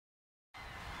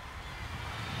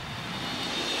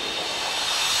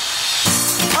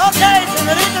Okay,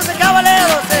 senoritas and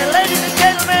caballeros, ladies and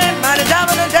gentlemen, mighty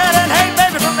diamond and talent, hey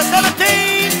baby from the 17.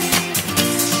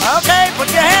 Okay,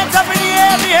 put your hands up in the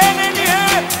air, the hand in the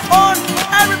air, on,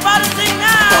 everybody sing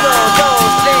now.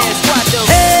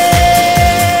 Hey,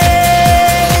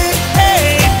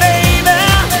 hey baby,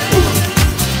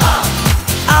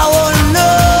 I wanna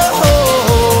know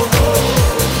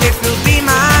if you'll be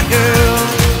my girl.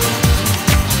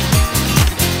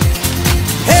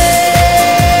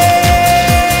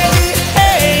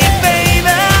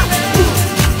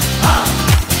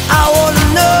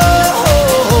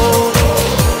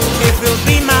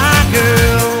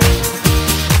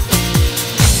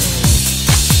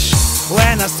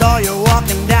 When I saw you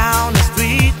walking down the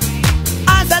street,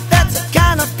 I said that's the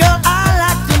kind of girl I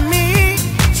like to meet.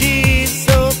 She's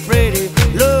so pretty,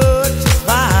 looks just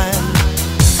fine.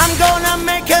 I'm gonna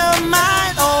make her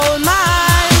mine, all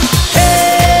mine.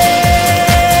 Hey,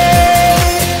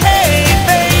 hey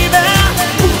baby,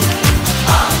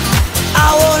 I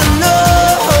wanna know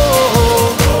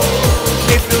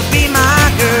if you'll be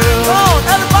my girl. Oh,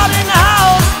 everybody in the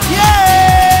house, yeah.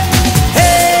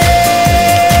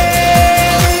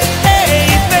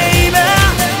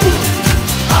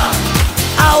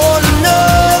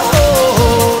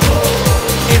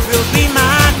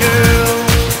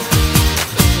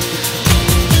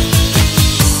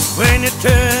 When you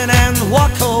turn and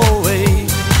walk